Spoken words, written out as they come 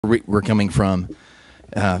We're coming from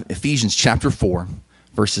Ephesians chapter 4,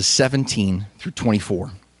 verses 17 through 24.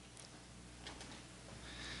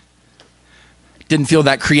 Didn't feel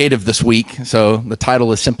that creative this week, so the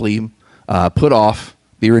title is simply Put Off,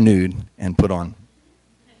 Be Renewed, and Put On.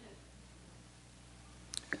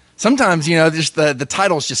 Sometimes, just the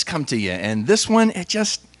titles just come to you, and this one, it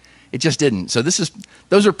just didn't. So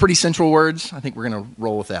those are pretty central words. I think we're going to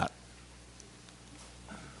roll with that.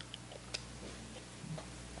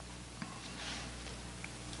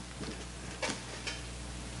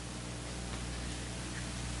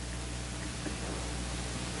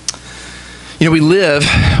 We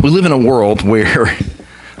live in a world where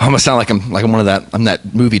I almost sound like I'm I'm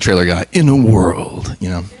that movie trailer guy. In a world, we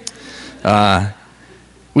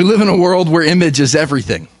live in a world where image is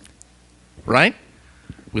everything, right?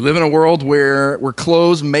 We live in a world where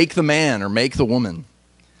clothes make the man or make the woman.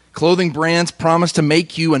 Clothing brands promise to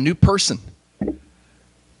make you a new person,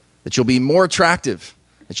 that you'll be more attractive,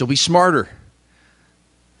 that you'll be smarter,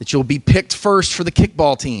 that you'll be picked first for the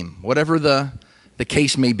kickball team, whatever the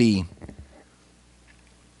case may be.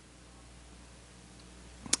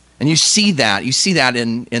 And you see that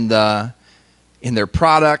in their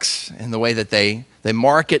products, in the way that they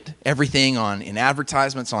market everything in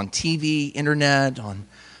advertisements, on TV, internet, on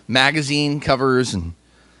magazine covers, and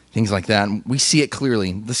things like that. And we see it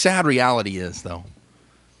clearly. The sad reality is, though,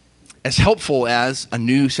 as helpful as a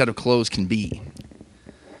new set of clothes can be,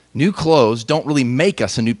 new clothes don't really make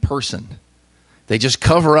us a new person. They just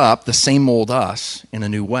cover up the same old us in a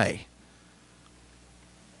new way.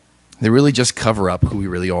 They really just cover up who we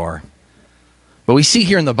really are. But we see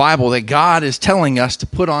here in the Bible that God is telling us to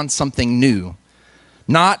put on something new,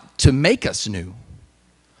 not to make us new,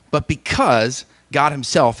 but because God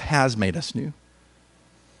himself has made us new.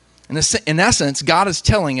 In essence, God is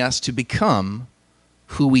telling us to become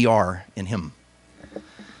who we are in him.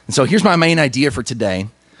 And so here's my main idea for today.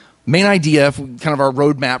 Main idea, kind of our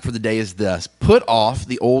roadmap for the day is this: put off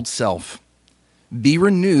the old self, be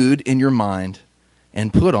renewed in your mind,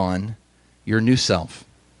 and put on your new self.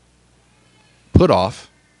 Put off,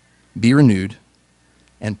 be renewed,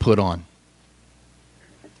 and put on.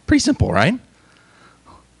 Pretty simple, right?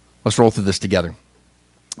 Let's roll through this together.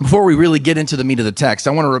 Before we really get into the meat of the text,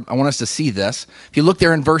 I want us to see this. If you look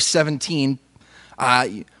there in verse 17,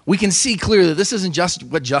 we can see clearly that this isn't just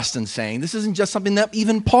what Justin's saying. This isn't just something that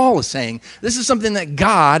even Paul is saying. This is something that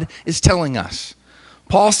God is telling us.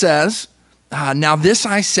 Paul says, now this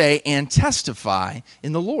I say and testify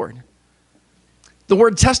in the Lord. The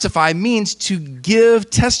word testify means to give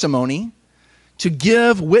testimony, to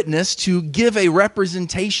give witness, to give a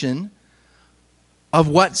representation of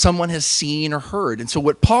what someone has seen or heard. And so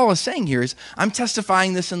what Paul is saying here is, I'm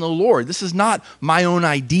testifying this in the Lord. This is not my own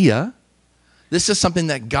idea. This is something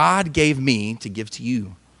that God gave me to give to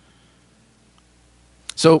you.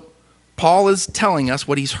 So Paul is telling us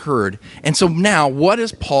what he's heard. And so now, what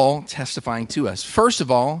is Paul testifying to us? First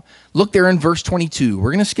of all, look there in verse 22.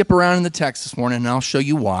 We're going to skip around in the text this morning, and I'll show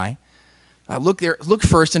you why. Look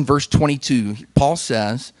first in verse 22. Paul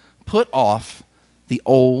says, put off the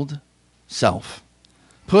old self.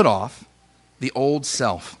 Put off the old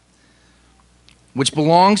self, which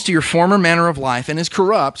belongs to your former manner of life and is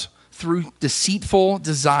corrupt through deceitful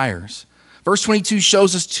desires. Verse 22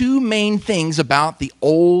 shows us two main things about the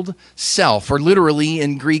old self, or literally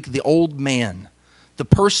in Greek, the old man, the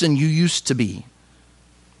person you used to be.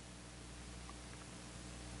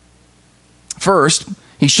 First,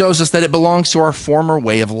 he shows us that it belongs to our former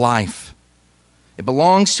way of life. It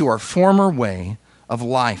belongs to our former way of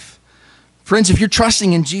life. Friends, if you're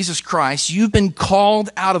trusting in Jesus Christ, you've been called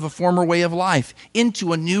out of a former way of life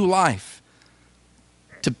into a new life.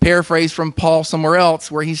 To paraphrase from Paul somewhere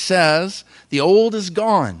else, where he says, the old is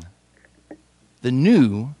gone, the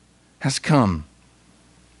new has come.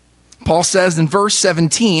 Paul says in verse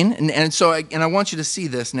 17, and I want you to see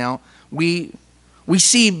this now, we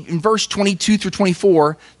see in verse 22 through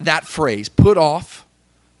 24 that phrase, put off,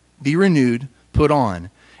 be renewed, put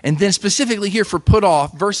on. And then specifically here for put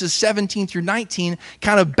off, verses 17 through 19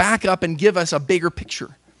 kind of back up and give us a bigger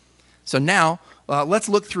picture. So now let's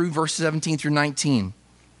look through verse 17 through 19.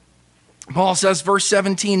 Paul says, verse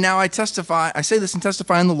 17, now I say this and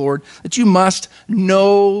testify in the Lord, that you must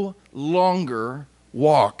no longer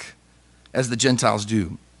walk as the Gentiles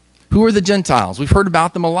do. Who are the Gentiles? We've heard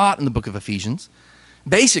about them a lot in the book of Ephesians.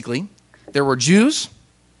 Basically, there were Jews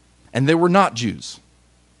and there were not Jews.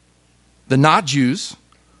 The not Jews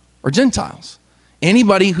are Gentiles.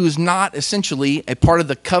 Anybody who's not essentially a part of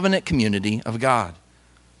the covenant community of God.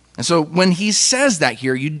 And so when he says that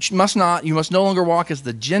here, you must no longer walk as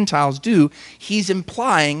the Gentiles do, he's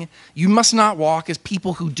implying you must not walk as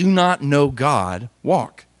people who do not know God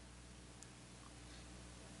walk.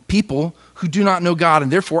 People who do not know God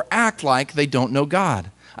and therefore act like they don't know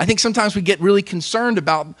God. I think sometimes we get really concerned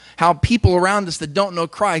about how people around us that don't know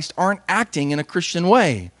Christ aren't acting in a Christian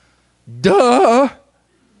way. Duh!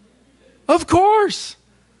 Of course!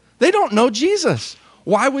 They don't know Jesus.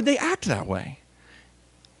 Why would they act that way?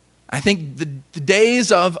 I think the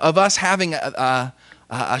days of us having a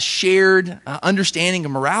shared understanding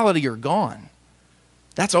of morality are gone.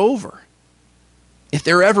 That's over. If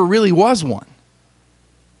there ever really was one.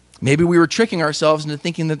 Maybe we were tricking ourselves into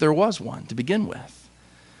thinking that there was one to begin with.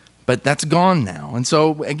 But that's gone now. And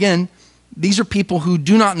so, again, these are people who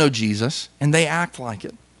do not know Jesus, and they act like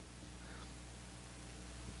it.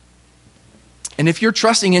 And if you're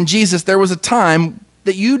trusting in Jesus, there was a time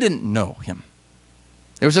that you didn't know him.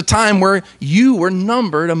 There was a time where you were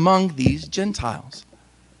numbered among these Gentiles.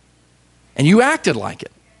 And you acted like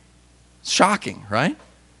it. It's shocking, right?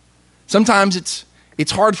 Sometimes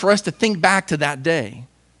it's hard for us to think back to that day.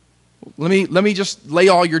 Let me just lay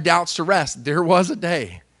all your doubts to rest. There was a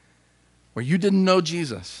day where you didn't know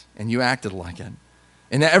Jesus and you acted like it.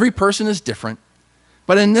 And every person is different.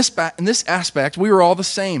 But in this aspect, we were all the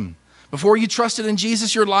same. Before you trusted in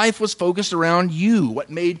Jesus, your life was focused around you, what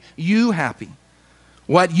made you happy,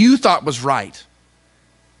 what you thought was right.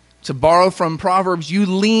 To borrow from Proverbs, you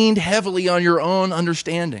leaned heavily on your own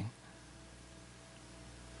understanding.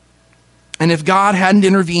 And if God hadn't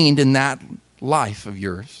intervened in that life of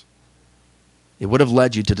yours, it would have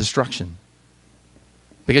led you to destruction.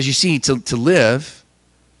 Because you see, to live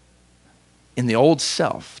in the old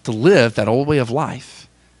self, to live that old way of life,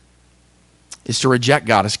 is to reject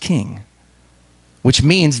God as king. Which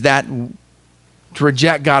means that to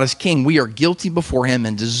reject God as king, we are guilty before him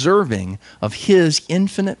and deserving of his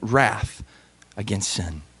infinite wrath against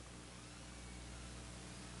sin.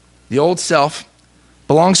 The old self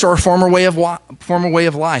belongs to our former way of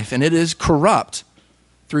life, and it is corrupt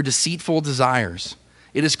through deceitful desires.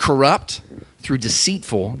 It is corrupt through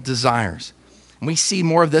deceitful desires. And we see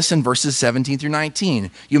more of this in verses 17 through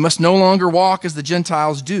 19. You must no longer walk as the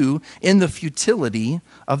Gentiles do in the futility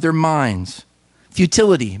of their minds.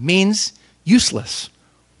 Futility means useless,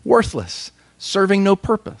 worthless, serving no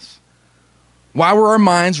purpose. Why were our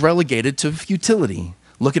minds relegated to futility?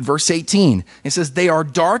 Look at verse 18. It says, they are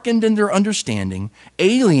darkened in their understanding,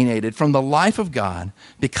 alienated from the life of God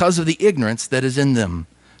because of the ignorance that is in them,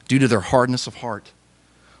 due to their hardness of heart.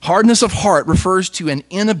 Hardness of heart refers to an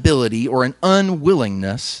inability or an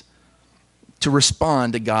unwillingness to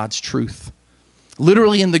respond to God's truth.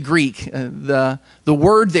 Literally in the Greek, the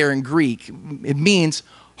word there in Greek, it means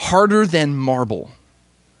harder than marble.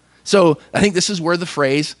 So I think this is where the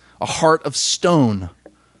phrase, a heart of stone,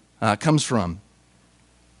 comes from.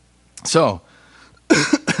 So,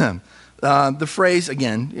 the phrase,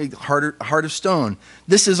 again, heart of stone.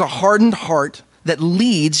 This is a hardened heart that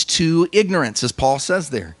leads to ignorance, as Paul says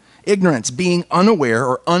there. Ignorance, being unaware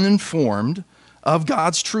or uninformed of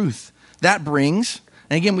God's truth. That brings,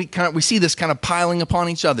 and again, we see this kind of piling upon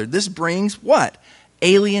each other. This brings what?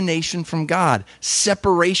 Alienation from God,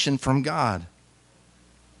 separation from God.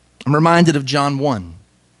 I'm reminded of John 1,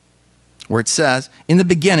 where it says, in the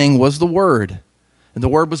beginning was the Word, and the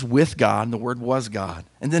Word was with God, and the Word was God.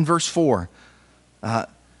 And then verse 4,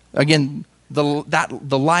 again,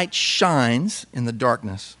 the light shines in the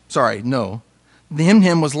darkness. In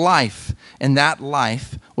him was life, and that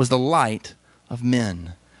life was the light of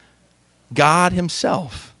men. God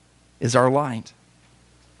himself is our light.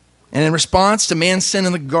 And in response to man's sin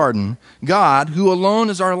in the garden, God, who alone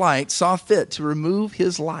is our light, saw fit to remove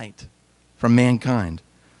his light from mankind,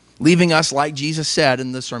 leaving us, like Jesus said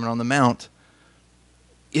in the Sermon on the Mount,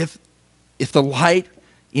 if the light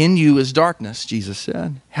in you is darkness, Jesus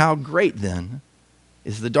said, how great then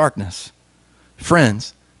is the darkness.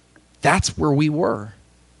 Friends, that's where we were.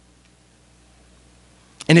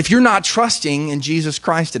 And if you're not trusting in Jesus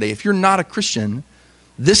Christ today, if you're not a Christian,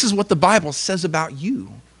 this is what the Bible says about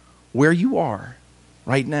you, where you are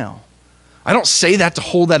right now. I don't say that to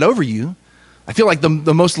hold that over you. I feel like the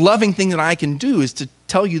most loving thing that I can do is to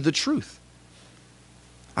tell you the truth.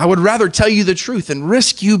 I would rather tell you the truth and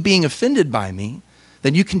risk you being offended by me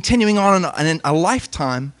than you continuing on in a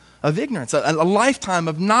lifetime of ignorance, a lifetime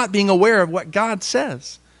of not being aware of what God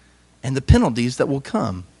says and the penalties that will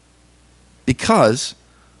come because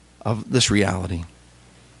of this reality.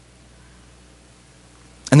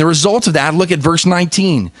 And the result of that, look at verse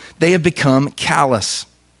 19. They have become callous.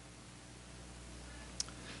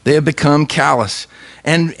 They have become callous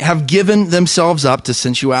and have given themselves up to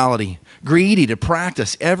sensuality, greedy to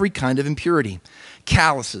practice every kind of impurity.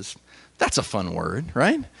 Calluses, that's a fun word,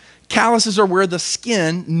 right? Calluses are where the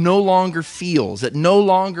skin no longer feels. It no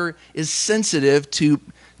longer is sensitive to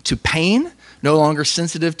pain, no longer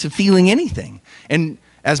sensitive to feeling anything. And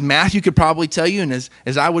as Matthew could probably tell you, and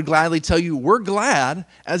as I would gladly tell you, we're glad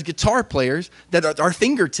as guitar players that our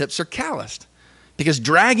fingertips are calloused. Because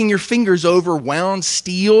dragging your fingers over wound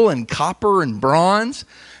steel and copper and bronze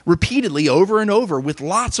repeatedly over and over with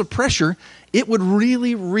lots of pressure, it would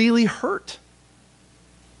really, really hurt.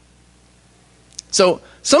 So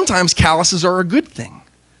sometimes calluses are a good thing,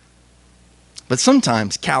 but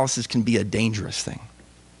sometimes calluses can be a dangerous thing.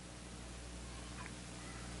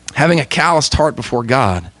 Having a calloused heart before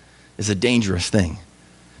God is a dangerous thing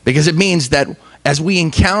because it means that as we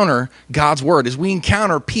encounter God's word, as we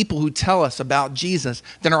encounter people who tell us about Jesus,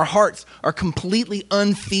 then our hearts are completely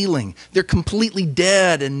unfeeling. They're completely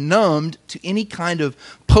dead and numbed to any kind of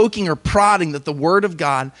poking or prodding that the word of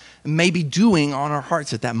God may be doing on our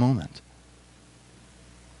hearts at that moment.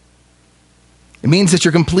 It means that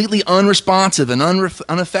you're completely unresponsive and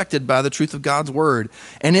unaffected by the truth of God's word.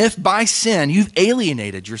 And if by sin you've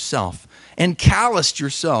alienated yourself and calloused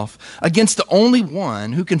yourself against the only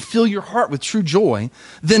one who can fill your heart with true joy,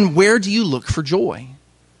 then where do you look for joy?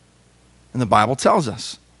 And the Bible tells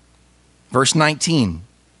us. Verse 19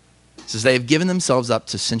 says they have given themselves up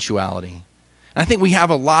to sensuality. And I think we have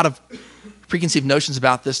a lot of preconceived notions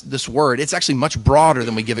about this word. It's actually much broader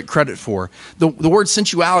than we give it credit for. The word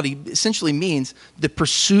sensuality essentially means the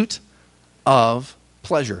pursuit of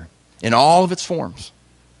pleasure in all of its forms.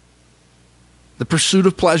 The pursuit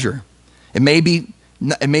of pleasure. It may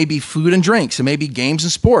be food and drinks. It may be games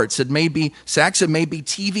and sports. It may be sex. It may be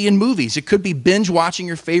TV and movies. It could be binge watching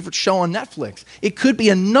your favorite show on Netflix. It could be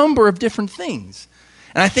a number of different things.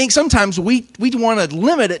 And I think sometimes we want to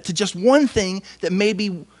limit it to just one thing that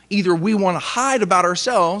maybe either we want to hide about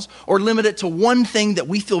ourselves or limit it to one thing that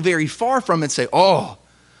we feel very far from and say, oh,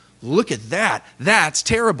 look at that. That's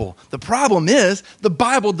terrible. The problem is the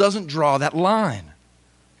Bible doesn't draw that line.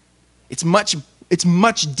 It's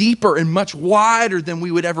much deeper and much wider than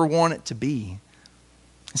we would ever want it to be.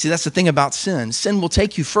 See, that's the thing about sin. Sin will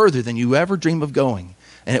take you further than you ever dream of going,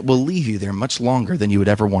 and it will leave you there much longer than you would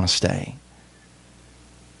ever want to stay.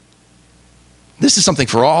 This is something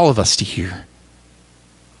for all of us to hear.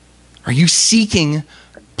 Are you seeking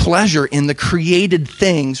pleasure in the created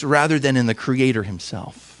things rather than in the Creator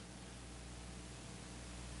himself?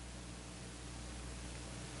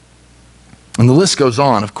 And the list goes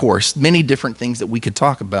on, of course, many different things that we could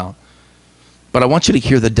talk about. But I want you to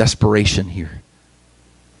hear the desperation here.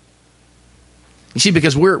 You see,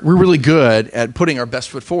 because we're really good at putting our best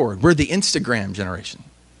foot forward. We're the Instagram generation.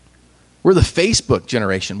 We're the Facebook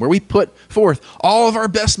generation where we put forth all of our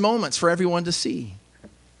best moments for everyone to see.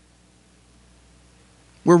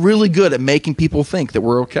 We're really good at making people think that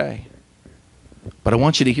we're okay. But I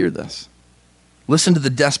want you to hear this. Listen to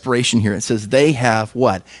the desperation here. It says they have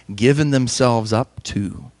what? Given themselves up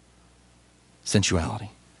to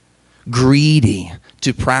sensuality. Greedy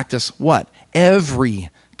to practice what? Every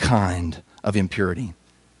kind of impurity.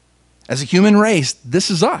 As a human race,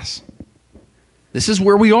 this is us. This is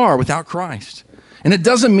where we are without Christ. And it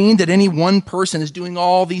doesn't mean that any one person is doing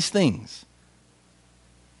all these things.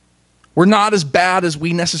 We're not as bad as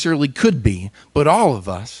we necessarily could be, but all of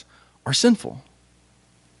us are sinful.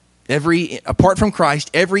 Apart from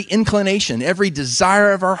Christ, every inclination, every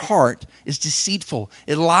desire of our heart is deceitful.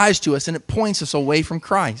 It lies to us and it points us away from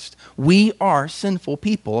Christ. We are sinful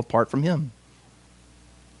people apart from him.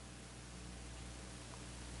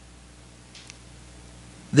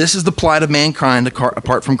 This is the plight of mankind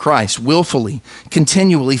apart from Christ, willfully,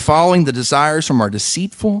 continually following the desires from our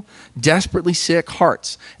deceitful, desperately sick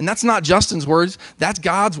hearts. And that's not Justin's words, that's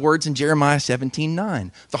God's words in Jeremiah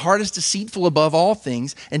 17:9. The heart is deceitful above all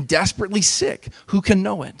things and desperately sick. Who can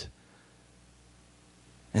know it?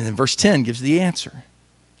 And then verse 10 gives the answer.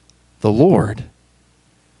 The Lord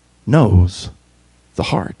knows the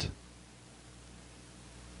heart.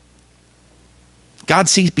 God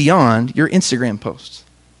sees beyond your Instagram posts.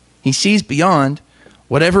 He sees beyond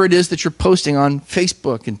whatever it is that you're posting on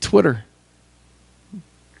Facebook and Twitter.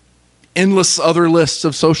 Endless other lists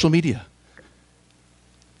of social media.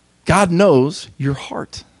 God knows your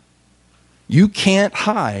heart. You can't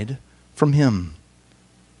hide from him.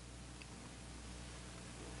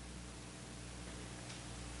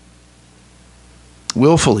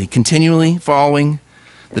 Willfully, continually following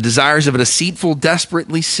the desires of a deceitful,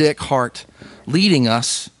 desperately sick heart, leading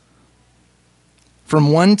us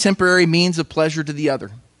from one temporary means of pleasure to the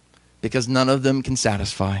other, because none of them can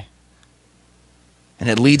satisfy. And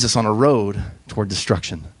it leads us on a road toward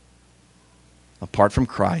destruction. Apart from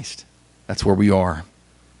Christ, that's where we are.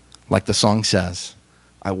 Like the song says,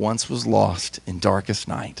 I once was lost in darkest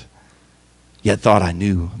night, yet thought I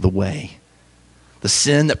knew the way. The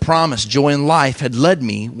sin that promised joy in life had led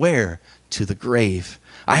me where? To the grave.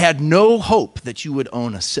 I had no hope that you would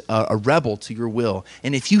own a rebel to your will.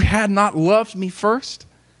 And if you had not loved me first,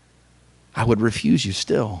 I would refuse you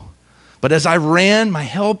still. But as I ran my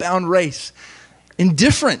hell-bound race,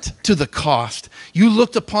 indifferent to the cost, you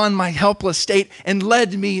looked upon my helpless state and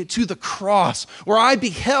led me to the cross, where I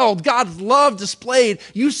beheld God's love displayed.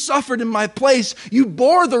 You suffered in my place. You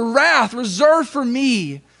bore the wrath reserved for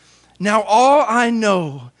me. Now all I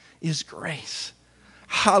know is grace.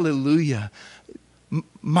 Hallelujah.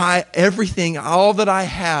 My everything, all that I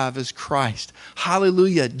have is Christ.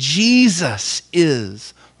 Hallelujah. Jesus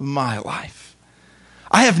is my life.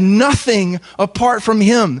 I have nothing apart from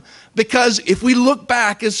him, because if we look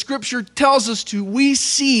back, as Scripture tells us to, we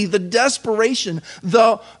see the desperation,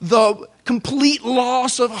 the complete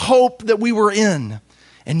loss of hope that we were in.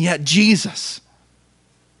 And yet Jesus,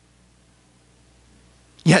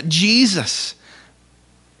 in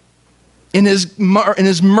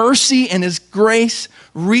his mercy and his grace,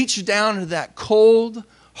 reached down to that cold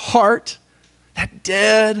heart, that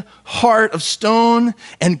dead heart of stone,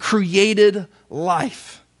 and created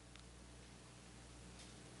life.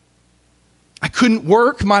 I couldn't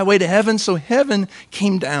work my way to heaven, so heaven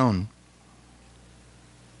came down.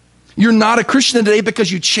 You're not a Christian today because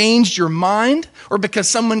you changed your mind or because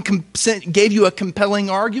someone gave you a compelling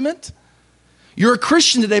argument. You're a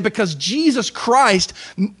Christian today because Jesus Christ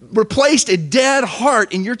replaced a dead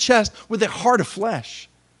heart in your chest with a heart of flesh.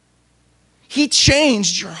 He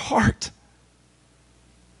changed your heart.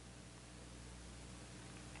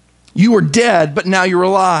 You were dead, but now you're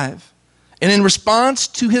alive. And in response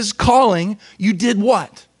to his calling, you did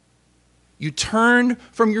what? You turned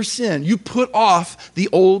from your sin. You put off the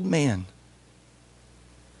old man.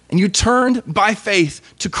 And you turned by faith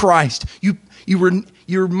to Christ.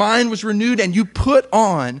 Your mind was renewed and you put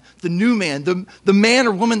on the new man, the man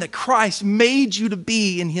or woman that Christ made you to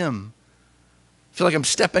be in him. I feel like I'm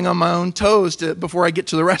stepping on my own toes before I get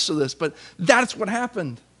to the rest of this, but that's what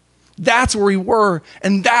happened. That's where we were,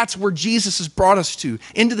 and that's where Jesus has brought us to,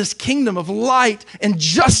 into this kingdom of light and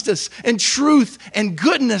justice and truth and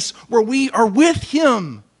goodness, where we are with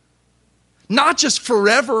him. Not just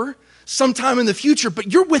forever, sometime in the future, but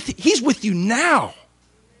he's with you now.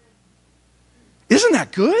 Isn't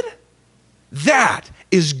that good? That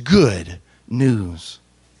is good news.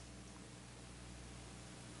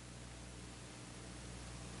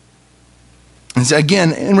 And so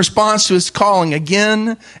again, in response to his calling,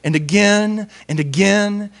 again and again and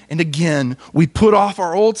again and again, we put off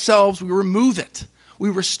our old selves, we remove it.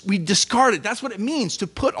 We discard it. That's what it means to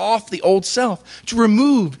put off the old self, to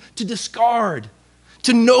remove, to discard,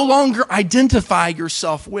 to no longer identify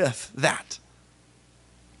yourself with that.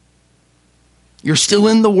 You're still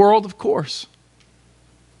in the world, of course.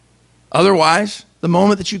 Otherwise, the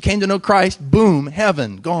moment that you came to know Christ, boom,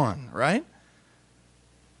 heaven, gone, right?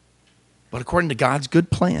 But according to God's good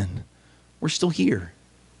plan, we're still here.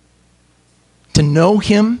 To know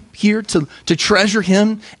him here, to treasure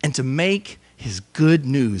him, and to make his good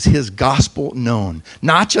news, his gospel known.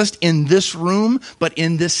 Not just in this room, but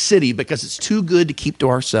in this city, because it's too good to keep to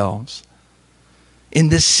ourselves. In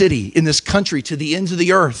this city, in this country, to the ends of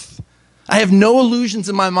the earth. I have no illusions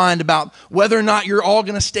in my mind about whether or not you're all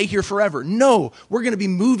going to stay here forever. No, we're going to be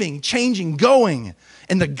moving, changing, going.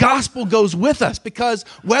 And the gospel goes with us, because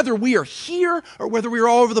whether we are here or whether we are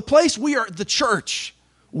all over the place, we are the church.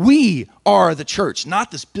 We are the church,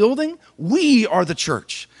 not this building. We are the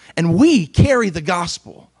church, and we carry the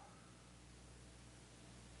gospel.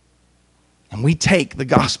 And we take the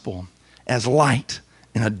gospel as light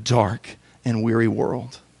in a dark and weary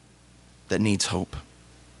world that needs hope.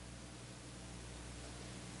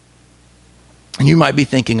 And you might be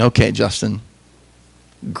thinking, okay, Justin,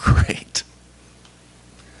 great.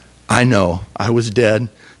 I know I was dead,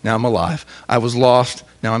 now I'm alive. I was lost,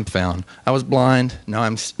 now I'm found. I was blind, now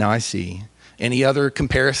I see. Any other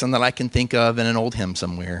comparison that I can think of in an old hymn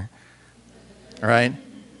somewhere? All right?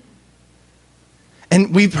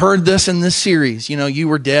 And we've heard this in this series. You know, you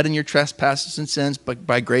were dead in your trespasses and sins, but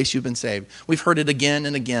by grace you've been saved. We've heard it again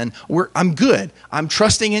and again. I'm good. I'm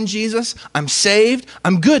trusting in Jesus. I'm saved.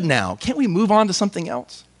 I'm good now. Can't we move on to something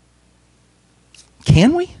else?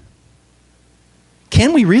 Can we?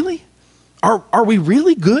 Can we really? Are we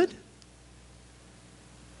really good?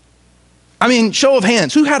 I mean, show of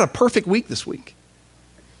hands. Who had a perfect week this week?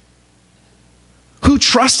 Who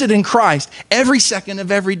trusted in Christ every second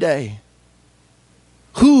of every day?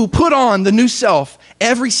 Who put on the new self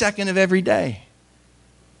every second of every day?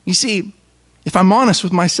 You see, if I'm honest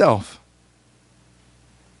with myself,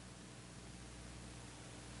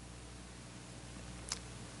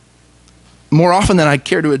 more often than I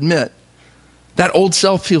care to admit, that old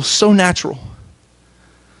self feels so natural,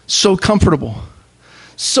 so comfortable,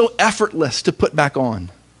 so effortless to put back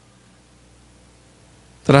on,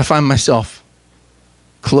 that I find myself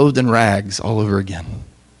clothed in rags all over again.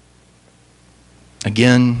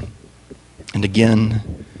 Again and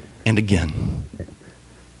again and again.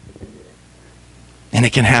 And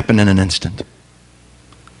it can happen in an instant.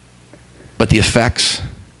 But the effects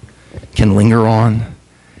can linger on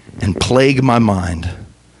and plague my mind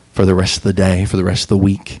for the rest of the day, for the rest of the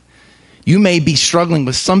week. You may be struggling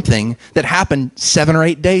with something that happened 7 or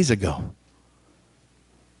 8 days ago.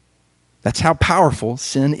 That's how powerful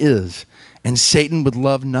sin is. And Satan would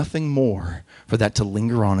love nothing more for that to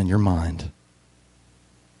linger on in your mind.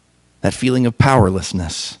 That feeling of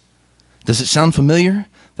powerlessness. Does it sound familiar?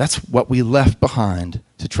 That's what we left behind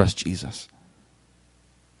to trust Jesus.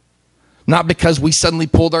 Not because we suddenly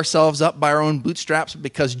pulled ourselves up by our own bootstraps, but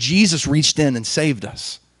because Jesus reached in and saved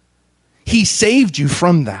us. He saved you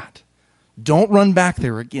from that. Don't run back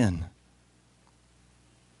there again.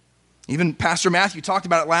 Even Pastor Matthew talked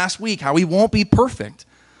about it last week, how we won't be perfect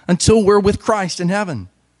until we're with Christ in heaven.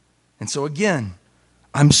 And so again,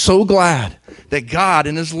 I'm so glad that God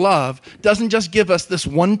in his love doesn't just give us this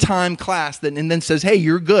one-time class and then says, hey,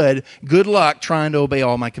 you're good. Good luck trying to obey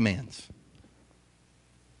all my commands.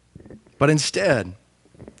 But instead,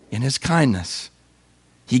 in his kindness,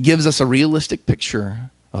 he gives us a realistic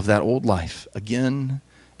picture of that old life again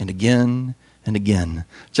and again and again.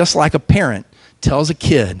 Just like a parent tells a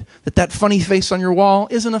kid that that funny face on your wall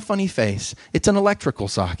isn't a funny face. It's an electrical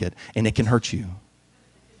socket, and it can hurt you.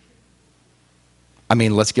 I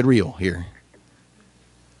mean, let's get real here.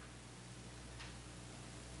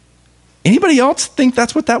 Anybody else think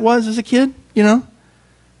that's what that was as a kid? You know?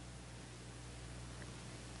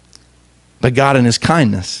 But God in his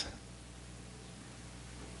kindness,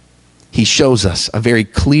 he shows us a very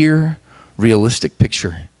clear, realistic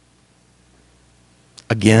picture.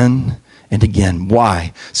 Again and again.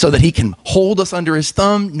 Why? So that he can hold us under his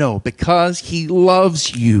thumb? No, because he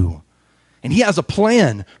loves you. And he has a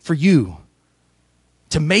plan for you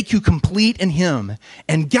to make you complete in him.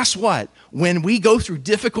 And guess what? When we go through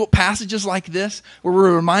difficult passages like this, where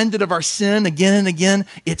we're reminded of our sin again and again,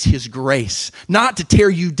 it's his grace. Not to tear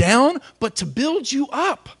you down, but to build you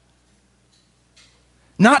up.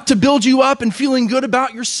 Not to build you up in feeling good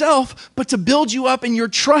about yourself, but to build you up in your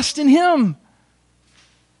trust in him.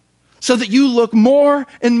 So that you look more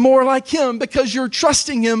and more like him because you're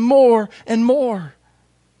trusting him more and more.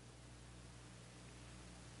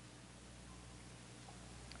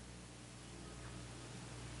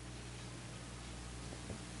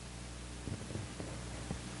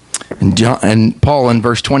 And Paul in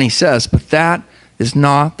verse 20 says, but that is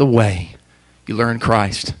not the way you learn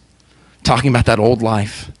Christ. Talking about that old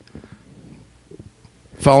life.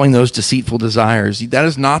 Following those deceitful desires. That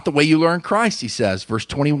is not the way you learn Christ, he says. Verse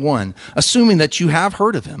 21, assuming that you have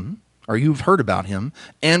heard of him, or you've heard about him,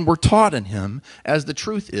 and were taught in him, as the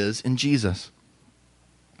truth is in Jesus.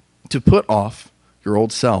 To put off your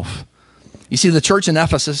old self. You see, the church in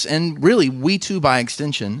Ephesus, and really we too by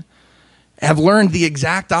extension, have learned the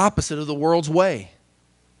exact opposite of the world's way.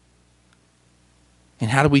 And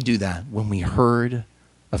how do we do that? When we heard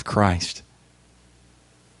of Christ.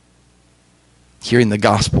 Hearing the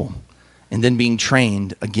gospel and then being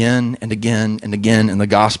trained again and again and again in the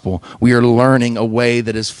gospel, we are learning a way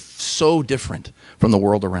that is so different from the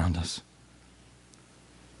world around us.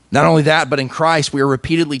 Not only that, but in Christ, we are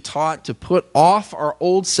repeatedly taught to put off our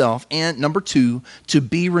old self and, number 2, to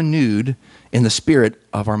be renewed in the spirit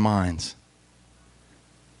of our minds.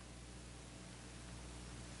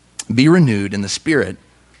 Be renewed in the spirit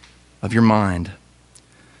of your mind.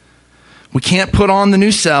 We can't put on the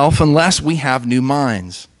new self unless we have new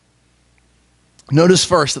minds. Notice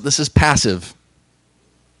first that this is passive.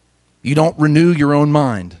 You don't renew your own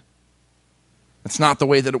mind. That's not the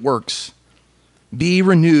way that it works. Be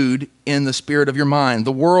renewed in the spirit of your mind.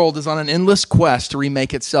 The world is on an endless quest to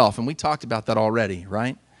remake itself, and we talked about that already,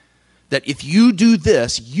 right? That if you do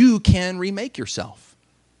this, you can remake yourself.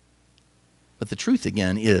 But the truth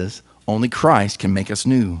again is only Christ can make us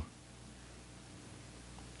new.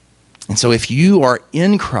 And so if you are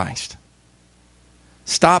in Christ,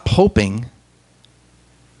 stop hoping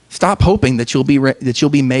that you'll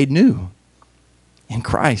be made new. In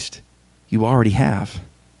Christ, you already have.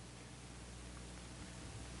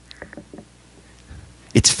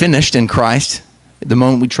 It's finished in Christ the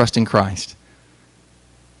moment we trust in Christ.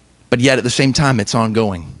 But yet at the same time, it's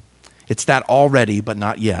ongoing. It's that already, but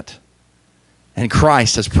not yet. And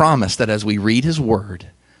Christ has promised that as we read his word,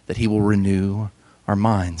 that he will renew our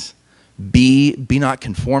minds. Be not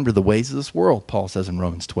conformed to the ways of this world, Paul says in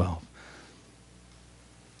Romans 12.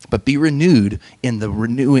 But be renewed in the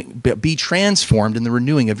renewing, be transformed in the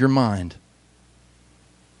renewing of your mind.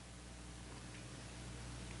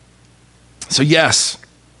 So yes,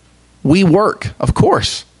 we work, of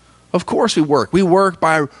course. Of course we work. We work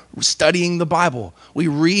by studying the Bible. We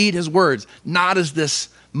read his words, not as this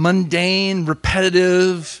mundane,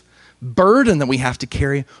 repetitive burden that we have to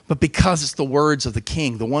carry, but because it's the words of the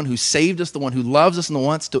King, the one who saved us, the one who loves us, and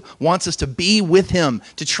the wants us to be with him,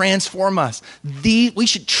 to transform us. We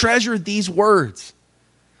should treasure these words.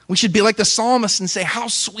 We should be like the psalmist and say, how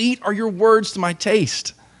sweet are your words to my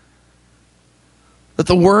taste. That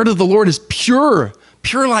the word of the Lord is pure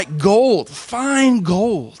like gold, fine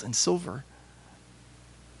gold and silver.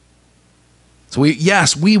 So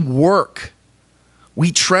we work.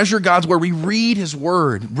 We treasure God's word. We read his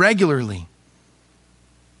word regularly.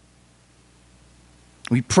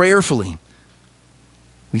 We prayerfully.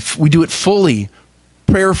 We do it fully,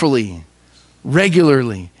 prayerfully,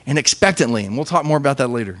 regularly, and expectantly. And we'll talk more about that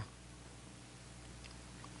later.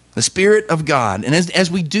 The Spirit of God. And as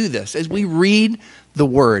we do this, as we read the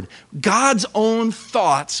word, God's own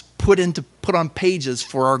thoughts put on pages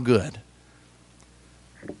for our good.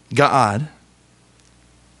 God,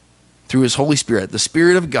 through his Holy Spirit, the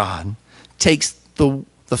Spirit of God, takes the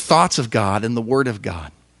thoughts of God and the word of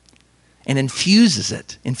God and infuses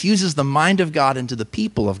the mind of God into the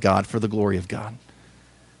people of God for the glory of God.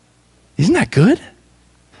 Isn't that good?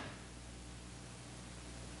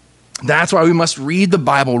 That's why we must read the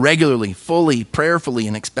Bible regularly, fully, prayerfully,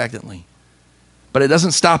 and expectantly. But it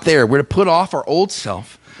doesn't stop there. We're to put off our old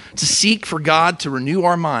self, to seek for God to renew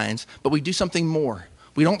our minds, but we do something more.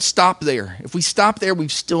 We don't stop there. If we stop there,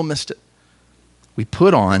 we've still missed it. We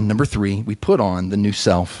put on, number 3, we put on the new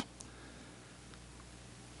self.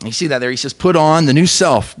 You see that there? He says, put on the new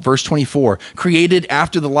self, verse 24, created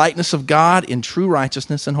after the likeness of God in true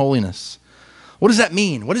righteousness and holiness. What does that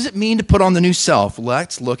mean? What does it mean to put on the new self?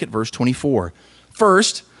 Let's look at verse 24.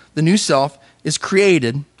 First, the new self is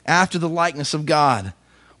created after the likeness of God.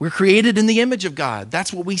 We're created in the image of God.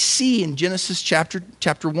 That's what we see in Genesis chapter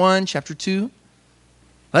 1, chapter 2.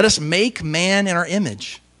 Let us make man in our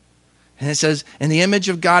image. And it says, in the image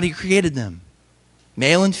of God, he created them.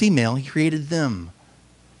 Male and female, he created them.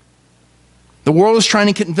 The world is trying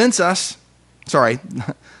to convince us. Sorry,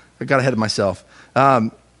 I got ahead of myself.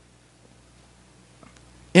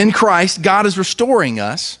 In Christ, God is restoring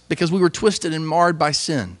us because we were twisted and marred by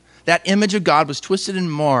sin. That image of God was twisted and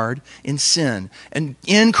marred in sin. And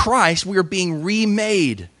in Christ, we are being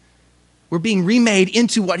remade. We're being remade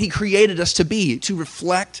into what he created us to be, to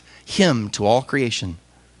reflect him to all creation.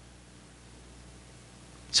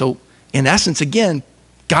 So, in essence, again,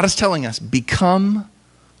 God is telling us, become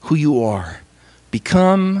who you are.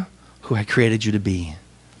 Become who I created you to be.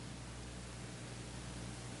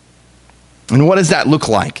 And what does that look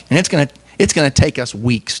like? And it's going to take us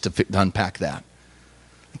weeks to unpack that.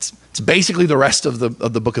 It's basically the rest of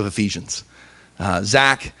the book of Ephesians.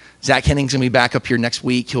 Zach Henning's gonna be back up here next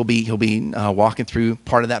week. He'll be walking through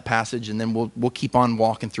part of that passage, and then we'll keep on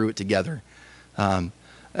walking through it together.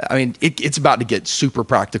 It's about to get super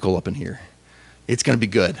practical up in here. It's going to be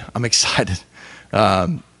good. I'm excited.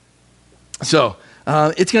 So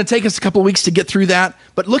it's going to take us a couple of weeks to get through that.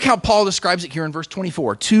 But look how Paul describes it here in verse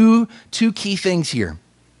 24. Two key things here.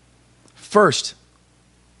 First,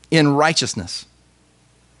 in righteousness.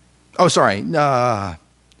 A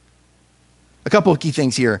couple of key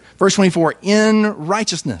things here. Verse 24, in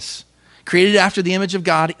righteousness. Created after the image of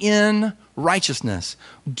God in righteousness.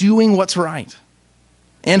 Doing what's right.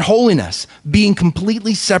 And holiness. Being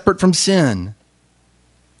completely separate from sin.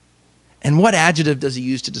 And what adjective does he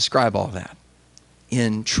use to describe all that?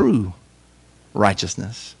 In true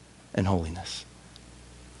righteousness and holiness.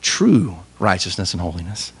 True righteousness and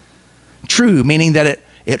holiness. True, meaning that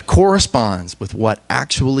it corresponds with what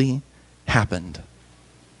actually happened.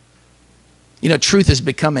 You know, truth is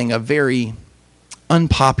becoming a very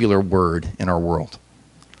unpopular word in our world.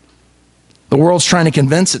 The world's trying to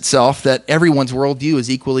convince itself that everyone's worldview is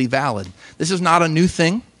equally valid. This is not a new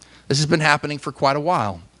thing. This has been happening for quite a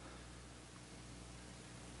while.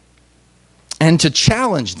 And to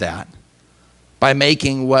challenge that by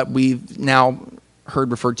making what we've now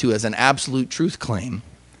heard referred to as an absolute truth claim,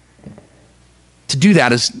 to do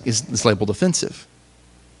that is labeled offensive.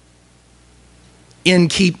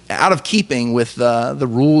 Out of keeping with the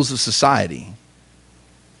rules of society.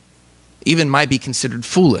 even might be considered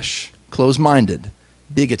foolish, closed-minded,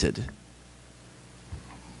 bigoted.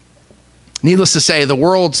 Needless to say, the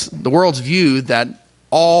world's view that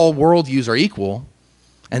all worldviews are equal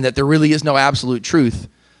and that there really is no absolute truth,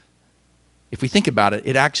 if we think about it,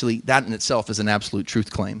 that in itself is an absolute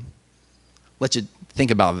truth claim. Let you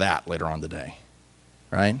think about that later on today,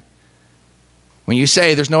 right? When you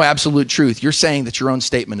say there's no absolute truth, you're saying that your own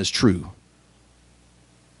statement is true.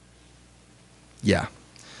 Yeah.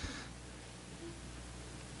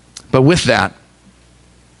 But with that,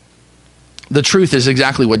 the truth is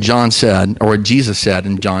exactly what John said, or what Jesus said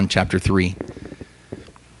in John chapter 3.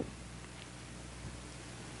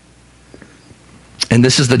 And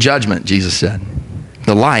this is the judgment, Jesus said.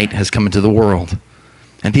 The light has come into the world,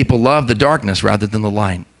 and people love the darkness rather than the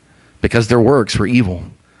light, because their works were evil.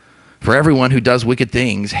 For everyone who does wicked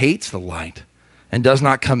things hates the light, and does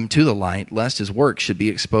not come to the light, lest his works should be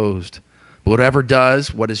exposed. But whatever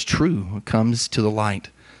does what is true comes to the light,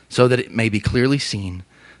 so that it may be clearly seen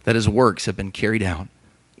that his works have been carried out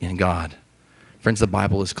in God. Friends, the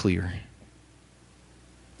Bible is clear.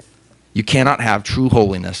 You cannot have true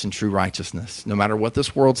holiness and true righteousness, no matter what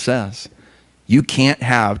this world says. You can't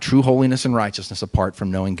have true holiness and righteousness apart from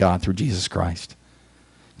knowing God through Jesus Christ.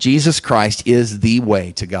 Jesus Christ is the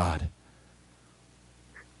way to God.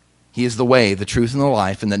 He is the way, the truth, and the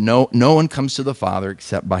life, and that no one comes to the Father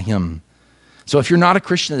except by him. So if you're not a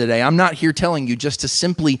Christian today, I'm not here telling you just to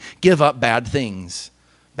simply give up bad things,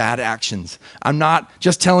 bad actions. I'm not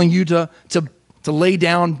just telling you to lay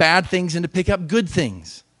down bad things and to pick up good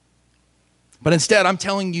things. But instead, I'm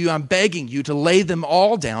begging you to lay them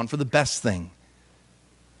all down for the best thing,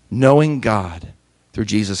 knowing God through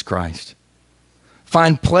Jesus Christ.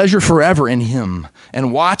 Find pleasure forever in him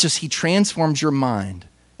and watch as he transforms your mind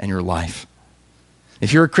and your life.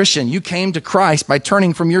 If you're a Christian, you came to Christ by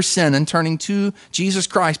turning from your sin and turning to Jesus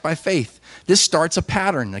Christ by faith. This starts a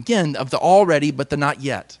pattern, again, of the already but the not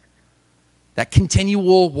yet. That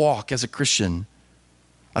continual walk as a Christian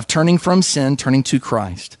of turning from sin, turning to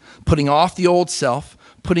Christ, putting off the old self,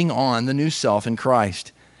 putting on the new self in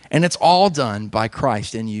Christ. And it's all done by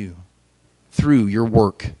Christ in you through your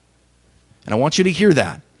work. And I want you to hear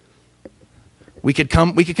that. We could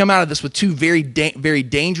come out of this with two very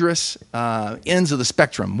dangerous ends of the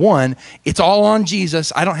spectrum. One, it's all on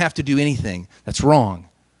Jesus. I don't have to do anything. That's wrong.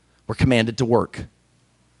 We're commanded to work.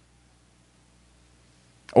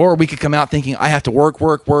 Or we could come out thinking, I have to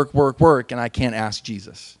work, and I can't ask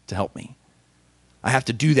Jesus to help me. I have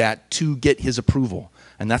to do that to get his approval,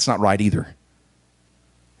 and that's not right either.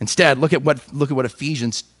 Instead, look at what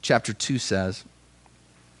Ephesians chapter 2 says.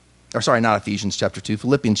 Or sorry, not Ephesians chapter 2,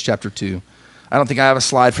 Philippians chapter 2. I don't think I have a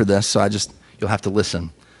slide for this, so you'll have to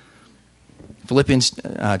listen. Philippians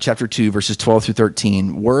chapter 2, verses 12 through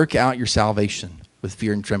 13. Work out your salvation with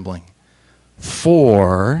fear and trembling.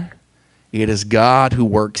 For it is God who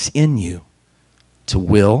works in you to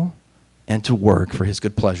will and to work for his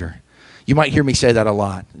good pleasure. You might hear me say that a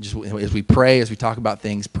lot. Just as we pray, as we talk about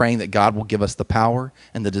things, praying that God will give us the power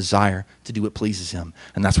and the desire to do what pleases him.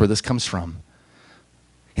 And that's where this comes from.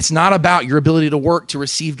 It's not about your ability to work to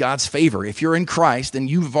receive God's favor. If you're in Christ, then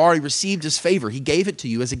you've already received his favor. He gave it to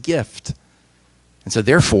you as a gift. And so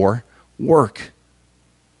therefore, work,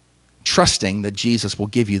 trusting that Jesus will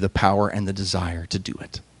give you the power and the desire to do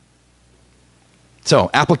it. So,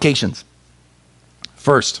 applications.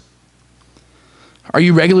 First, are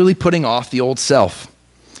you regularly putting off the old self?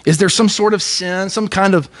 Is there some sort of sin, some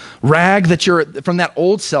kind of rag from that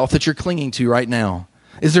old self that you're clinging to right now?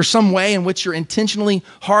 Is there some way in which you're intentionally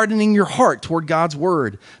hardening your heart toward God's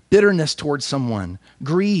word? Bitterness towards someone,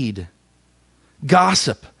 greed,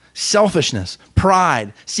 gossip, selfishness,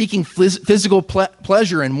 pride, seeking physical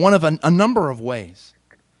pleasure in one of a number of ways,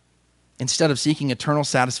 instead of seeking eternal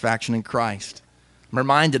satisfaction in Christ. I'm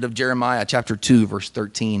reminded of Jeremiah chapter 2, verse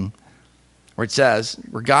 13, where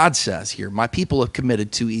God says here, my people have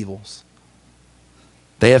committed two evils.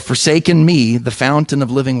 They have forsaken me, the fountain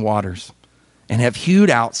of living waters, and have hewed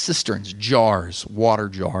out cisterns, jars, water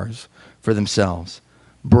jars for themselves,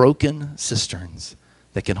 broken cisterns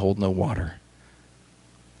that can hold no water.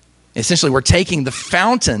 Essentially, we're taking the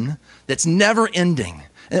fountain that's never ending,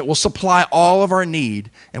 and it will supply all of our need,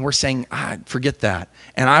 and we're saying, forget that.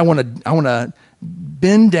 And I want to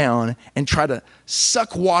bend down and try to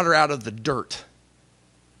suck water out of the dirt.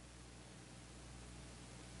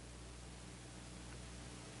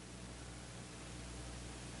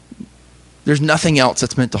 There's nothing else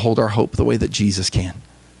that's meant to hold our hope the way that Jesus can.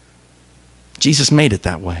 Jesus made it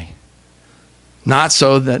that way. Not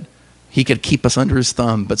so that he could keep us under his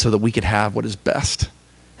thumb, but so that we could have what is best.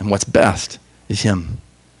 And what's best is him.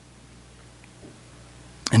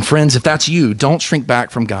 And And friends, if that's you, don't shrink back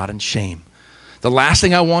from God in shame. The last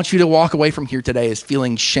thing I want you to walk away from here today is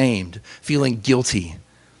feeling shamed, feeling guilty.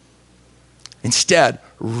 Instead,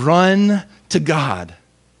 run to God.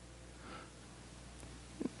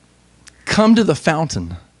 Come to the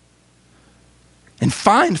fountain and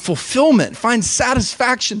find fulfillment, find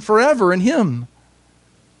satisfaction forever in Him.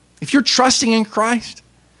 If you're trusting in Christ,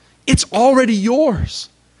 it's already yours.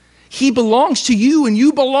 He belongs to you and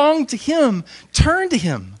you belong to Him. Turn to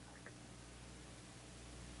Him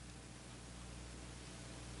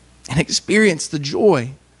and experience the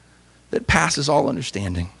joy that passes all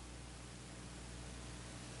understanding.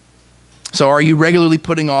 So are you regularly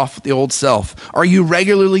putting off the old self? Are you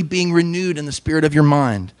regularly being renewed in the spirit of your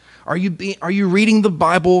mind? Are you reading the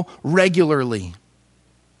Bible regularly?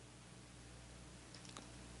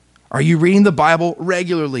 Are you reading the Bible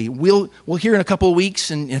regularly? We'll hear in a couple of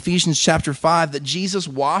weeks in Ephesians chapter 5 that Jesus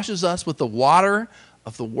washes us with the water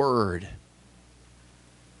of the Word.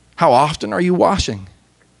 How often are you washing?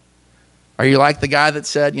 Are you like the guy that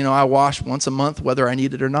said, I wash once a month whether I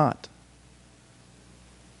need it or not?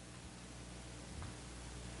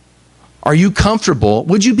 Are you comfortable?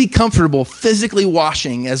 Would you be comfortable physically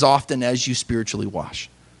washing as often as you spiritually wash?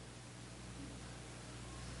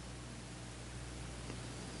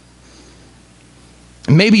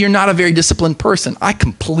 Maybe you're not a very disciplined person. I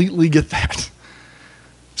completely get that.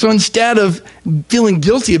 So instead of feeling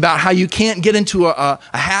guilty about how you can't get into a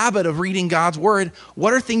habit of reading God's Word,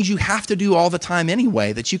 what are things you have to do all the time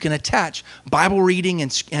anyway that you can attach Bible reading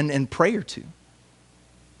and prayer to?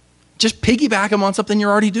 Just piggyback them on something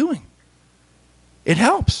you're already doing. It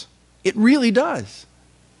helps. It really does.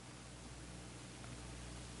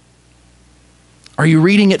 Are you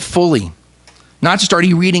reading it fully? Not just are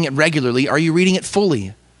you reading it regularly, are you reading it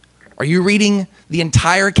fully? Are you reading the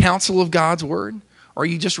entire counsel of God's Word? Or are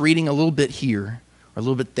you just reading a little bit here or a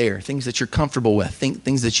little bit there, things that you're comfortable with,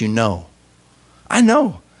 things that you know? I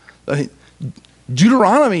know.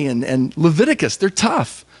 Deuteronomy and Leviticus, they're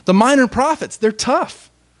tough. The minor prophets, they're tough.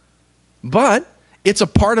 But it's a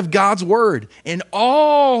part of God's Word, and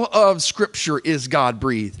all of Scripture is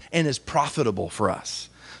God-breathed and is profitable for us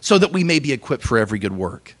so that we may be equipped for every good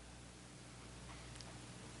work.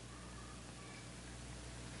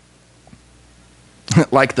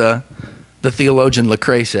 Like the theologian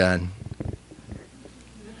Lecrae said,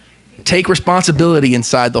 take responsibility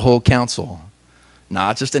inside the whole counsel,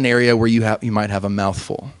 not just an area where you might have a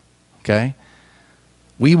mouthful, okay?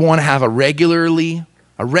 We want to have a regular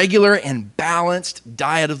and balanced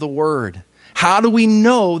diet of the Word. How do we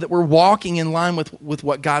know that we're walking in line with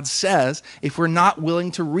what God says if we're not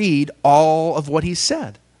willing to read all of what He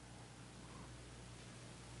said?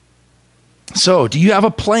 So, do you have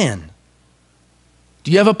a plan?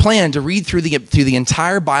 Do you have a plan to read through the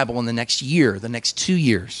entire Bible in the next year, the next 2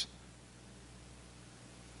 years?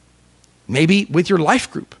 Maybe with your life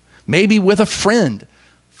group. Maybe with a friend.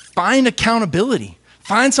 Find accountability.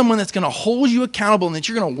 Find someone that's going to hold you accountable and that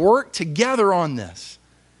you're going to work together on this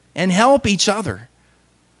and help each other.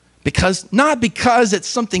 Not because it's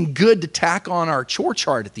something good to tack on our chore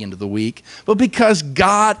chart at the end of the week, but because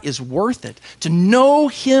God is worth it. To know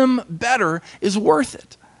Him better is worth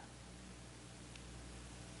it.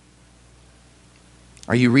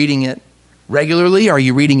 Are you reading it regularly? Are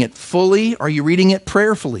you reading it fully? Are you reading it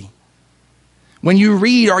prayerfully? When you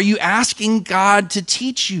read, are you asking God to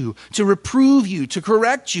teach you, to reprove you, to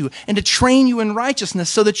correct you, and to train you in righteousness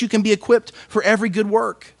so that you can be equipped for every good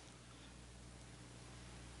work?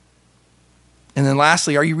 And then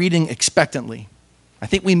lastly, are you reading expectantly? I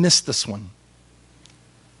think we missed this one.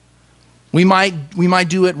 We might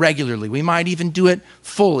do it regularly. We might even do it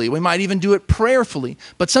fully. We might even do it prayerfully.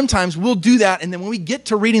 But sometimes we'll do that, and then when we get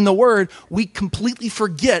to reading the Word, we completely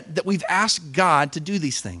forget that we've asked God to do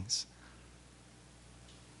these things.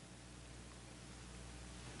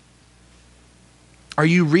 Are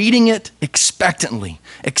you reading it expectantly,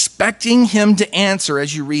 expecting Him to answer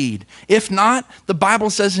as you read? If not, the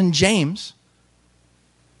Bible says in James,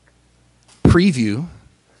 preview,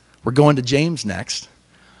 we're going to James next.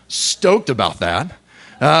 Stoked about that.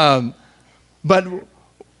 But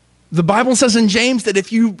the Bible says in James that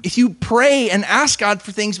if you pray and ask God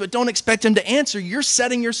for things but don't expect Him to answer, you're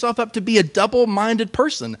setting yourself up to be a double-minded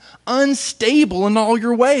person, unstable in all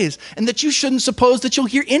your ways, and that you shouldn't suppose that you'll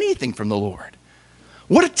hear anything from the Lord.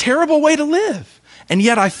 What a terrible way to live. And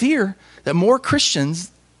yet I fear that more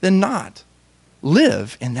Christians than not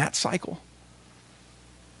live in that cycle.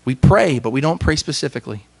 We pray, but we don't pray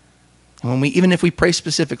specifically. And even if we pray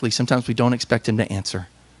specifically, sometimes we don't expect Him to answer.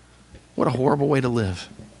 What a horrible way to live,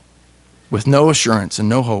 with no assurance and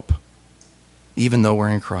no hope, even though we're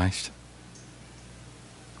in Christ.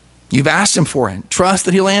 You've asked him for it. Trust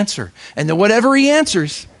that he'll answer. And that whatever he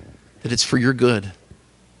answers, that it's for your good.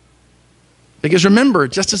 Because remember,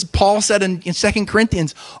 just as Paul said in 2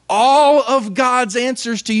 Corinthians, all of God's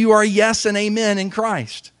answers to you are yes and amen in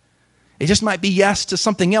Christ. It just might be yes to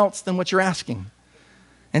something else than what you're asking.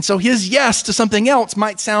 And so his yes to something else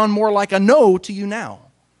might sound more like a no to you now.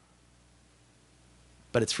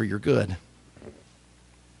 But it's for your good.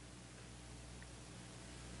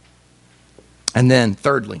 And then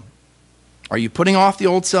thirdly, are you putting off the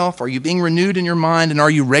old self? Are you being renewed in your mind? And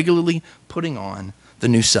are you regularly putting on the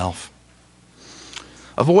new self?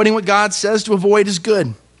 Avoiding what God says to avoid is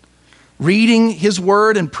good. Reading his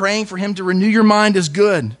word and praying for him to renew your mind is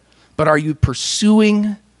good. But are you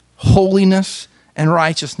pursuing holiness and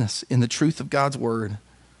righteousness in the truth of God's word?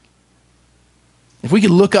 If we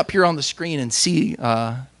could look up here on the screen and see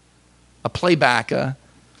a playback, a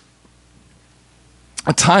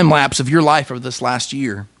time lapse of your life over this last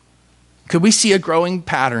year, could we see a growing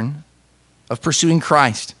pattern of pursuing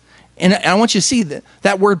Christ? And I want you to see that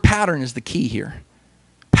that word pattern is the key here.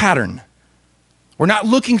 Pattern. We're not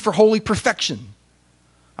looking for holy perfection.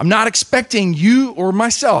 I'm not expecting you or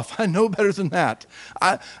myself. I know better than that.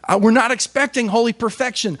 We're not expecting holy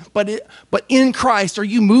perfection, but in Christ, are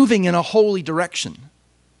you moving in a holy direction?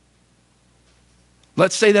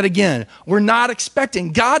 Let's say that again. We're not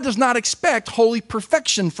expecting, God does not expect holy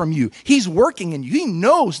perfection from you. He's working in you. He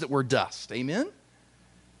knows that we're dust. Amen?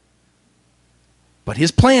 But his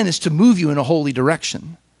plan is to move you in a holy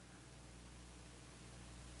direction.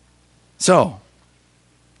 So,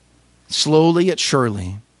 slowly yet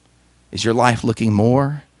surely, is your life looking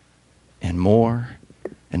more and more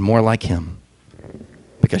and more like him?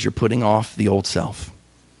 Because you're putting off the old self.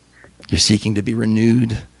 You're seeking to be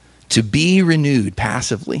renewed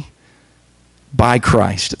passively by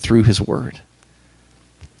Christ through his word.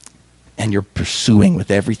 And you're pursuing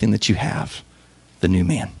with everything that you have the new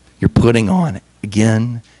man. You're putting on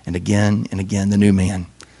again and again and again the new man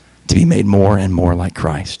to be made more and more like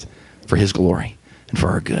Christ for his glory and for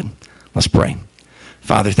our good. Let's pray.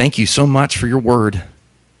 Father, thank you so much for your word.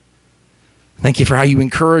 Thank you for how you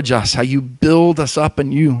encourage us, how you build us up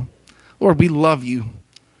in you. Lord, we love you.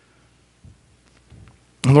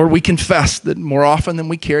 And Lord, we confess that more often than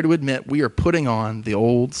we care to admit, we are putting on the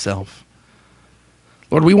old self.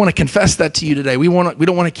 Lord, we want to confess that to you today. We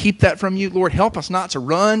don't want to keep that from you. Lord, help us not to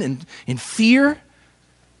run in fear.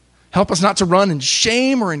 Help us not to run in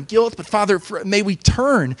shame or in guilt, but Father, may we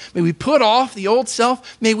turn. May we put off the old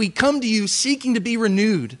self. May we come to you seeking to be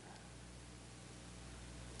renewed,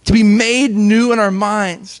 to be made new in our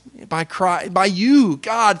minds by you,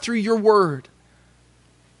 God, through your word.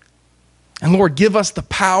 And Lord, give us the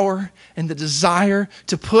power and the desire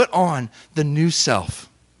to put on the new self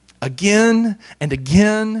again and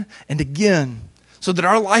again and again, so that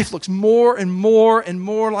our life looks more and more and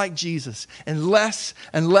more like Jesus, and less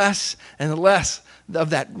and less and less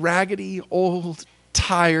of that raggedy, old,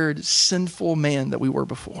 tired, sinful man that we were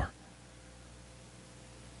before.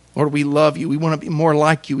 Lord, we love you. We want to be more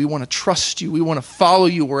like you. We want to trust you. We want to follow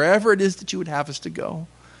you wherever it is that you would have us to go.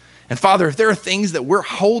 And Father, if there are things that we're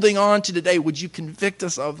holding on to today, would you convict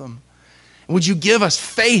us of them? And would you give us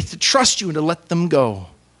faith to trust you and to let them go?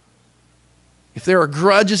 If there are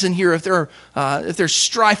grudges in here, if there's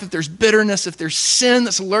strife, if there's bitterness, if there's sin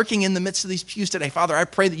that's lurking in the midst of these pews today, Father, I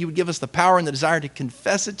pray that you would give us the power and the desire to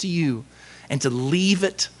confess it to you and to leave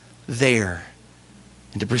it there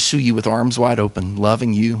and to pursue you with arms wide open,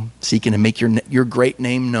 loving you, seeking to make your great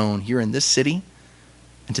name known here in this city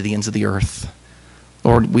and to the ends of the earth.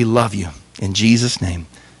 Lord, we love you. In Jesus' name,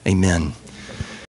 amen.